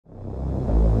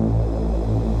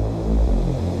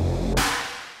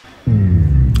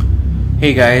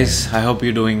Hey guys, I hope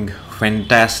you're doing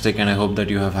fantastic and I hope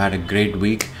that you have had a great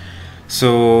week.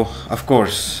 So, of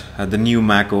course, the new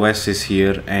Mac OS is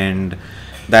here and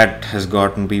that has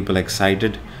gotten people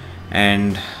excited,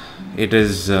 and it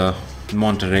is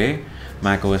Monterey,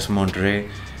 Mac OS Monterey,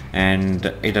 and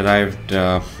it arrived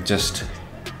just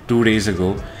 2 days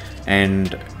ago.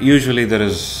 And usually there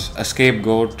is a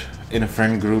scapegoat in a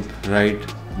friend group, right?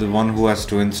 The one who has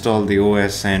to install the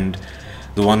OS and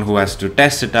the one who has to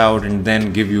test it out and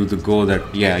then give you the go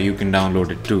that yeah, you can download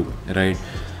it too, right?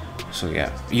 So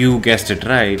yeah, you guessed it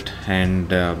right.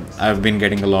 And I've been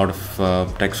getting a lot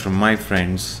of texts from my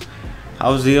friends.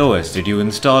 How's the OS? Did you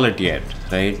install it yet?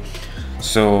 Right?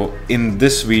 So in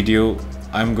this video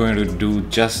I'm going to do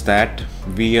just that.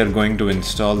 We are going to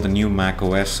install the new Mac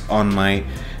OS on my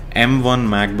M1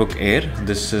 MacBook Air.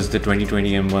 This is the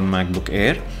 2020 M1 MacBook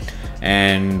Air,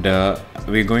 and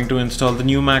we're going to install the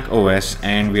new Mac OS,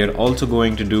 and we are also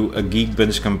going to do a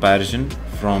Geekbench comparison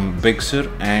from Big Sur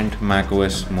and Mac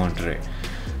OS Monterey.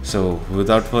 So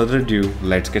without further ado,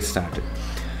 let's get started.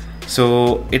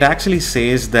 So it actually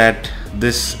says that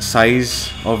this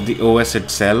size of the OS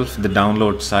itself, the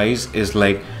download size, is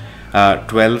like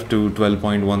 12 to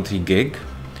 12.13 gig.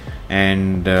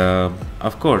 And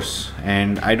of course,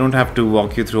 and I don't have to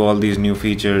walk you through all these new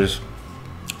features,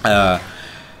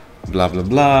 blah blah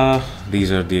blah.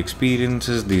 These are the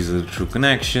experiences, these are the true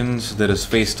connections, there is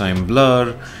FaceTime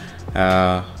blur.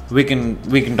 We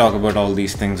can talk about all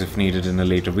these things if needed in a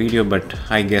later video, but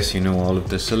I guess you know all of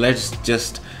this. So let's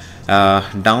just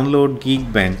download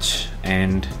Geekbench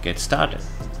and get started.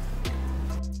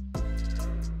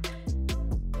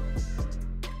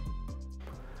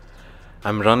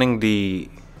 I'm running the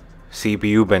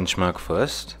CPU benchmark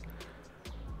first,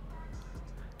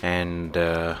 and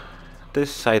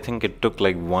this, I think it took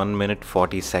like 1 minute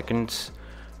 40 seconds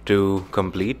to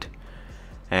complete,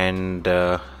 and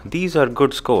these are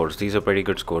good scores. These are pretty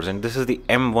good scores, and this is the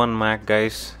M1 Mac,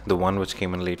 guys, the one which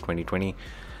came in late 2020,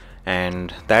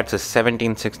 and that's a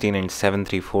 1716 and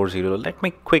 7340. Let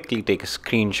me quickly take a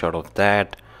screenshot of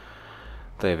that.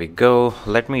 There we go.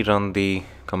 Let me run the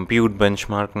compute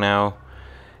benchmark now,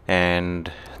 and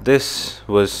this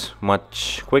was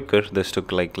much quicker. This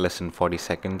took like less than 40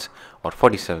 seconds or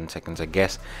 47 seconds, I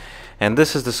guess, and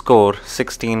this is the score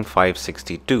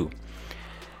 16562.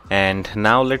 And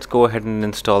now let's go ahead and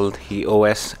install the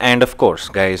OS. And of course,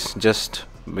 guys, just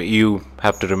you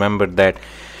have to remember that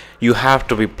you have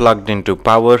to be plugged into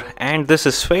power, and this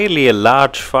is fairly a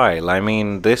large file. I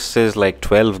mean, this is like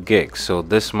 12 gigs, so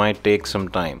this might take some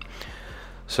time.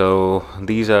 So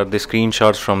these are the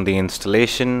screenshots from the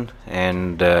installation,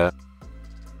 and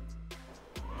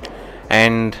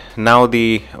now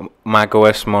the Mac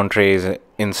OS Monterey is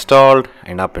installed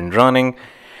and up and running,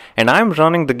 and I'm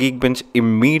running the Geekbench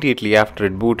immediately after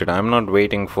it booted. I'm not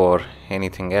waiting for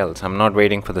anything else. I'm not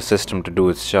waiting for the system to do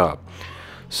its job.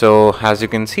 So as you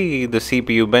can see, the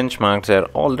CPU benchmarks are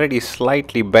already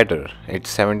slightly better.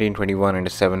 It's 1721 and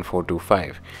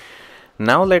 7425.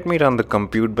 Now let me run the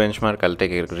compute benchmark. I'll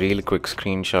take a really quick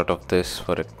screenshot of this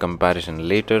for a comparison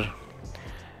later.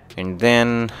 And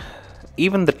then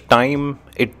even the time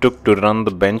it took to run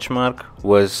the benchmark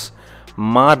was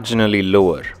marginally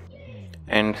lower.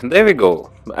 And there we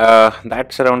go.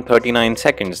 That's around 39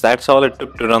 seconds. That's all it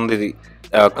took to run the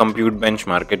compute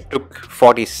benchmark. It took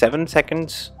 47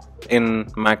 seconds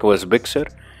in macOS Big Sur.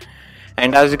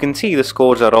 And as you can see, the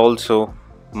scores are also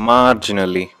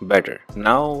marginally better.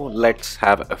 Now let's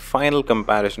have a final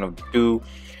comparison of the two.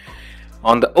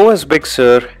 On the OS Big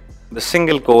Sur, the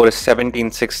single core is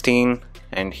 1716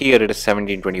 and here it is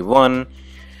 1721,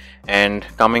 and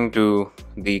coming to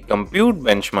the compute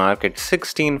benchmark, it's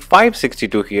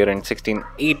 16562 here and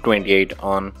 16828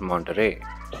 on Monterey.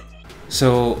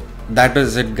 So that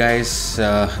is it, guys.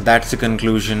 That's the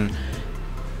conclusion.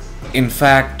 In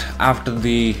fact, after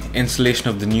the installation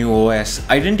of the new OS,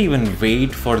 I didn't even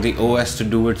wait for the OS to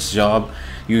do its job.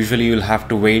 Usually you'll have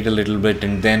to wait a little bit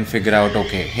and then figure out,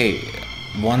 okay, hey,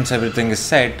 once everything is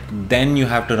set, then you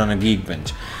have to run a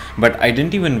Geekbench. But I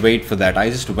didn't even wait for that. I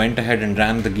just went ahead and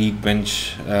ran the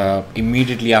Geekbench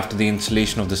immediately after the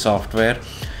installation of the software.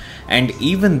 And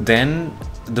even then,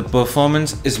 the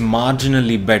performance is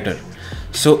marginally better.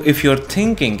 So if you're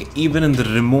thinking, even in the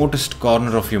remotest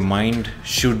corner of your mind,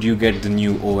 should you get the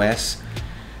new OS?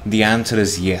 The answer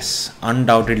is yes,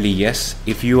 undoubtedly yes.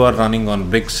 If you are running on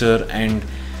Big Sur and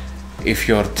if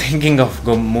you're thinking of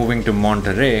moving to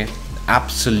Monterey,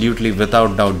 absolutely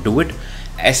without doubt do it,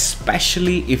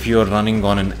 especially if you're running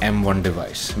on an M1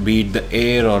 device, be it the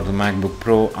Air or the MacBook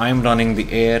Pro. I'm running the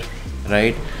Air,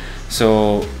 right?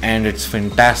 So, and it's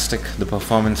fantastic. The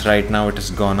performance right now, it has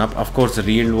gone up. Of course, the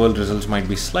real world results might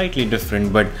be slightly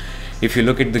different, but if you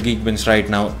look at the Geekbench right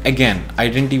now, again, I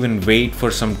didn't even wait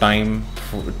for some time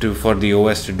for the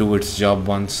OS to do its job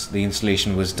once the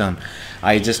installation was done.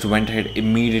 I just went ahead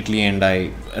immediately and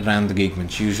I ran the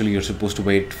Geekbench. Usually you're supposed to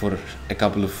wait for a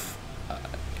couple of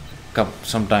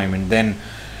some time and then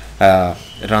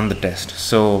run the test.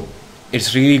 So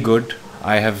it's really good.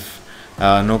 I have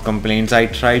no complaints. I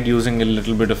tried using a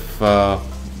little bit of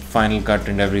Final Cut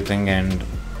and everything, and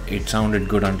it sounded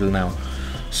good until now.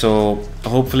 So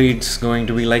hopefully it's going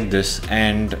to be like this.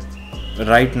 And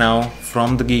right now,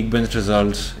 from the Geekbench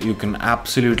results, you can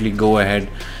absolutely go ahead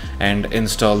and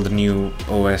install the new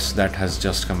OS that has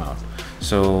just come out.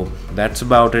 So that's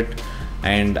about it,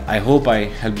 and I hope I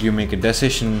helped you make a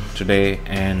decision today,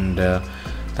 and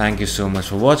thank you so much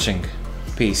for watching.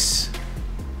 Peace.